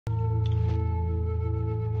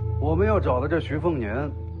我们要找的这徐凤年，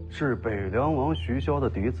是北凉王徐骁的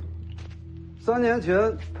嫡子。3年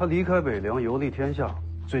前他离开北凉，游历天下。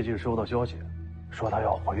最近收到消息，说他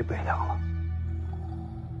要回北凉了。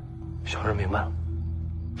小人明白了。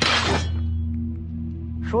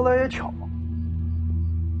说来也巧，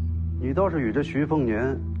你倒是与这徐凤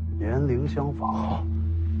年年龄相仿。哦，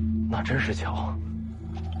那真是巧。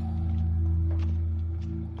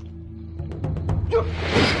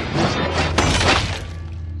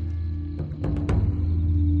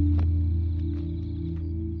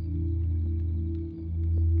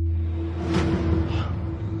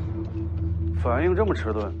反应这么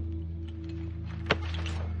迟钝，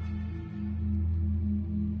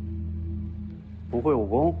不会武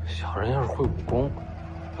功？小人要是会武功，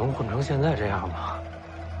能混成现在这样吗？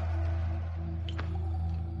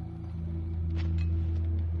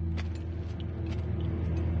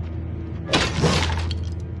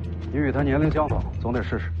你与他年龄相仿，总得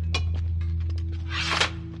试试。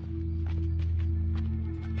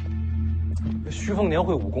徐凤年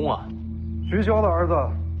会武功啊？徐骁的儿子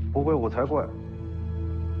不会武才怪。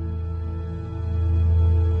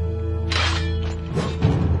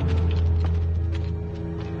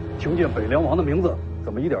听见北凉王的名字，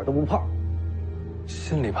怎么一点都不怕？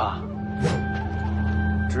心里怕。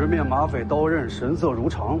直面马匪刀刃，神色如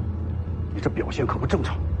常，你这表现可不正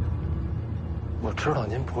常。我知道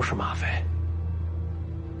您不是马匪。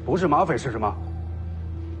不是马匪是什么？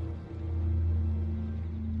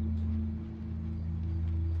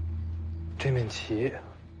这面旗，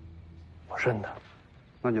我认得。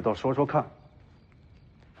那你倒说说看。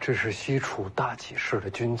这是西楚大起士的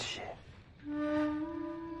军旗。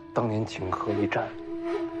当年锦河一战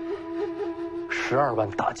，12万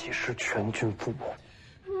大起士全军覆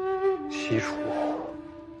没，西楚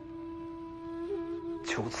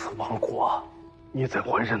就此亡国。你怎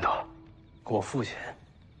会认得？我父亲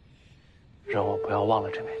让我不要忘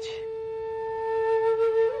了这面旗。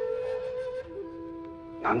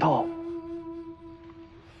难道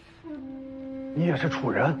你也是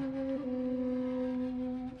楚人？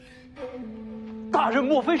大人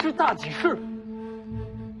莫非是大起士？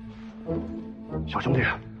小兄弟，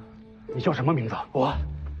你叫什么名字？我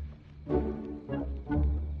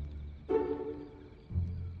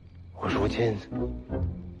如今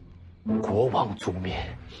国亡族灭，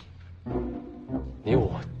你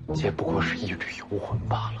我皆不过是一缕游魂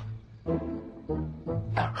罢了，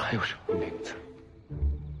哪还有什么名字？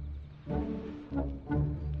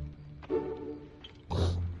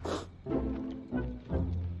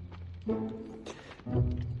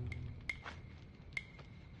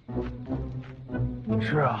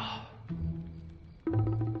是啊，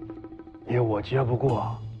你我皆不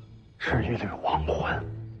过是一缕亡魂。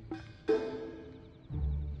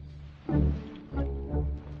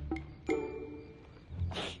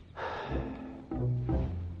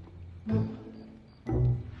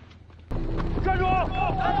站住！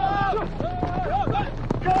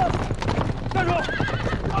站住！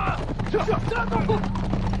站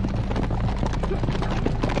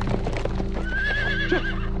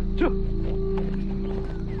住！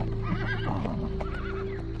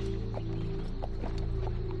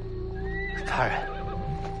大人，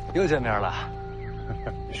又见面了。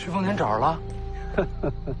徐凤年找着了。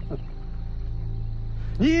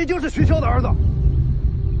你就是徐骁的儿子。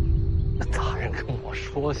大人跟我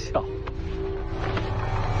说笑。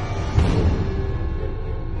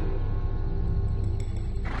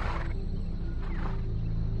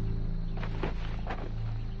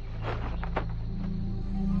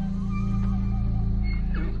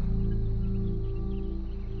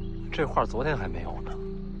这画昨天还没有呢。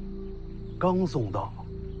刚送到，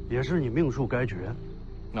也是你命数该绝。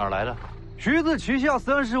哪儿来的？徐子旗下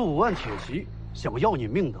35万铁骑，想要你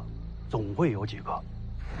命的，总会有几个。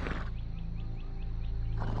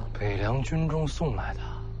北凉军中送来的。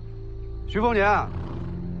徐凤年，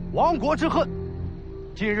亡国之恨，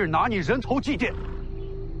今日拿你人头祭奠。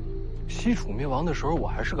西楚灭亡的时候，我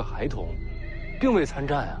还是个孩童，并未参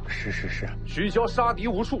战啊。是。徐骁杀敌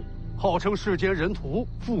无数，号称世间人屠，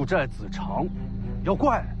父债子偿。要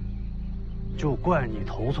怪，就怪你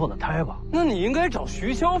投错了胎吧。那你应该找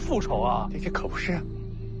徐骁复仇啊！这可不是。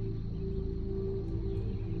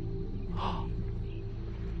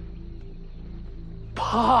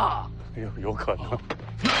怕？有可能。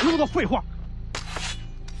哪那么多废话！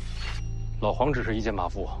老黄只是一介马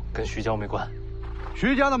夫，跟徐骁没关。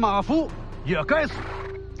徐家的马夫也该死。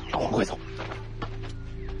老黄，快走！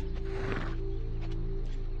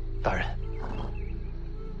大人，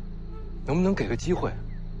能不能给个机会？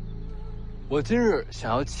我今日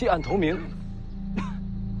想要弃暗投明，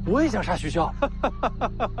我也想杀徐骁。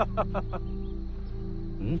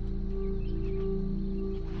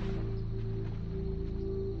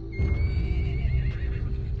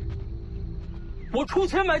我出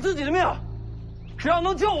钱买自己的命，只要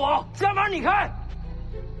能救我，价码你开。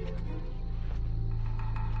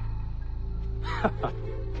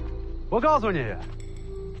我告诉你，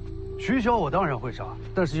徐骁我当然会杀，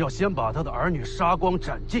但是要先把他的儿女杀光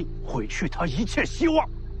斩尽，毁去他一切希望。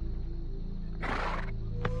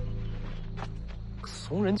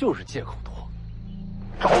怂人就是借口多，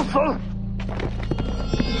找死！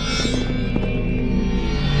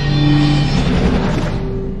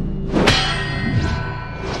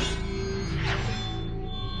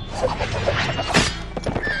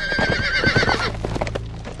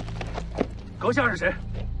阁下是谁？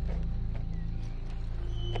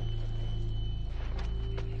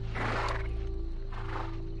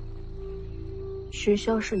徐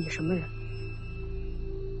骁是你什么人？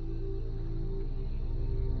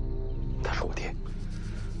他是我爹。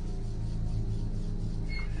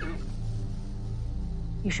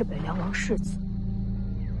你是北凉王世子。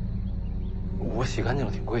我洗干净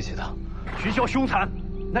了，挺贵气的。徐骁凶残，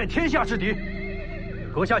乃天下之敌。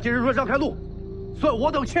阁下今日若让开路，算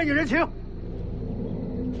我等欠你人情。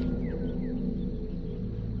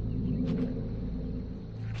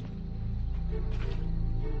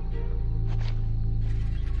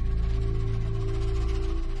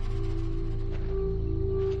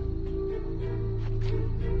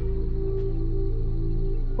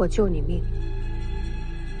我救你命，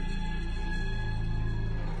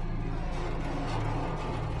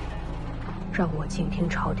让我静听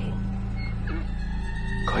朝廷。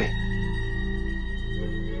可以。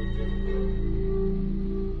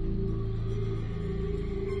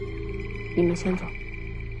你们先走。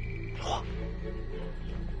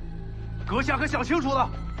阁下可想清楚了，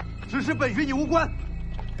此事本与你无关。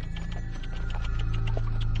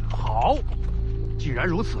好，既然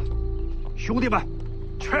如此，兄弟们，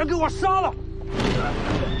全给我杀了！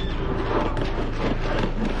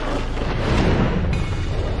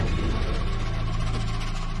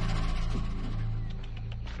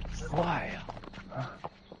帅呀！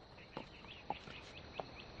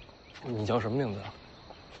你叫什么名字啊？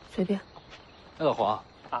随便。哎，老黄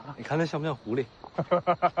啊，你看他像不像狐狸？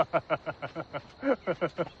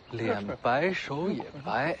脸白手也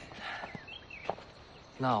白，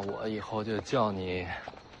那我以后就叫你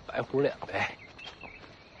白狐脸呗。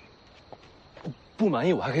不满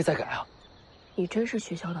意我还可以再改啊。你真是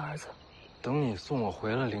徐骁的儿子？等你送我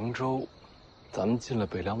回了灵州，咱们进了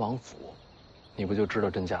北凉王府，你不就知道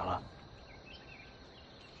真假了？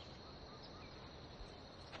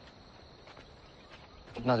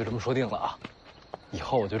那就这么说定了啊，以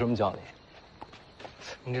后我就这么叫你。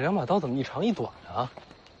你这两把刀怎么一长一短啊？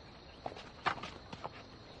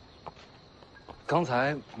刚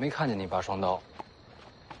才没看见你拔双刀。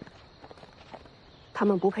他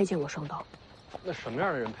们不配见我双刀。那什么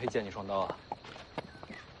样的人配见你双刀啊？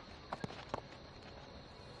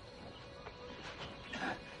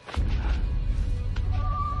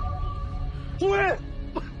诸位，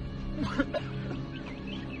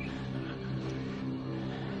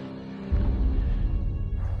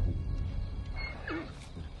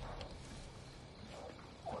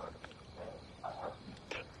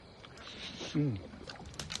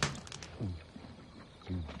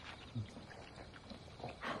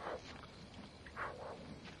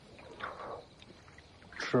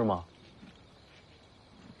吃吗？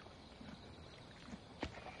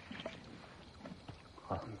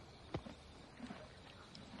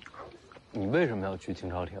你为什么要去清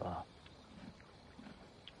朝廷啊？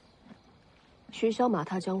徐骁马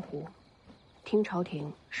踏江湖，听朝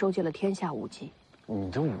廷收集了天下武技。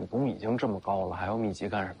你这武功已经这么高了，还要秘籍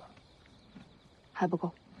干什么？还不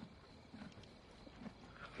够。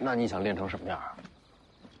那你想练成什么样啊？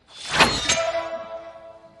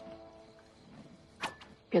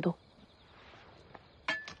别动。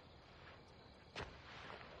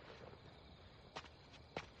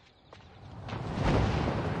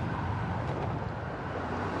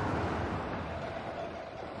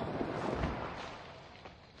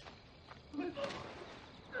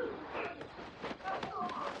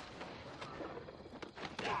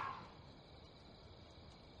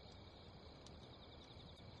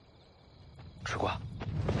吃瓜。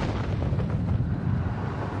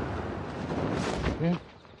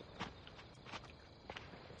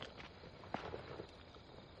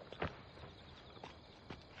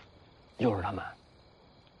又是他们。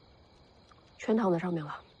全躺在上面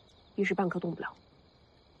了，一时半刻动不了。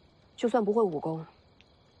就算不会武功，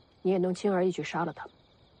你也能轻而易举杀了他们。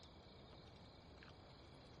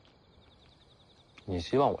你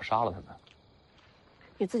希望我杀了他们？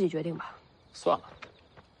你自己决定吧。算了，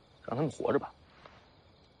让他们活着吧。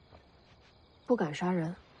不敢杀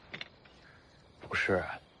人？不是。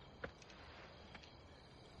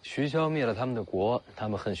徐骁灭了他们的国，他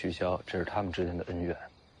们恨徐骁，这是他们之间的恩怨。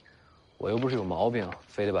我又不是有毛病，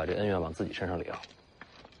非得把这恩怨往自己身上领。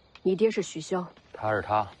你爹是徐骁，他是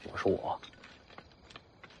他，我是我。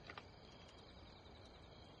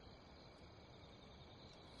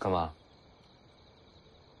干嘛？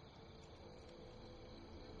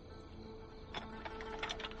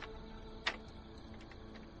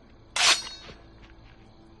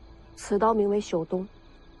此刀名为秀东，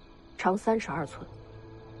长32寸，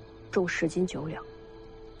重10斤9两，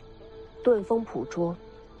钝锋朴拙，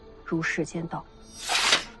如世间道。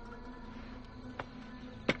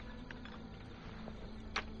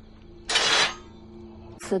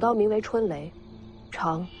此刀名为春雷，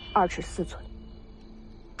长2尺4寸，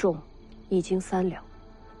重1斤3两，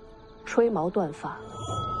吹毛断发，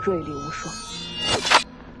锐利无双，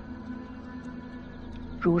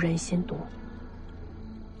如人心毒。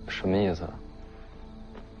什么意思？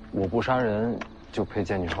我不杀人就配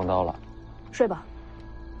剑女双刀了？睡吧，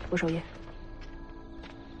我守夜。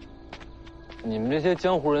你们这些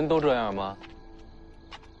江湖人都这样吗？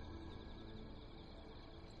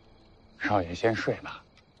少爷先睡吧。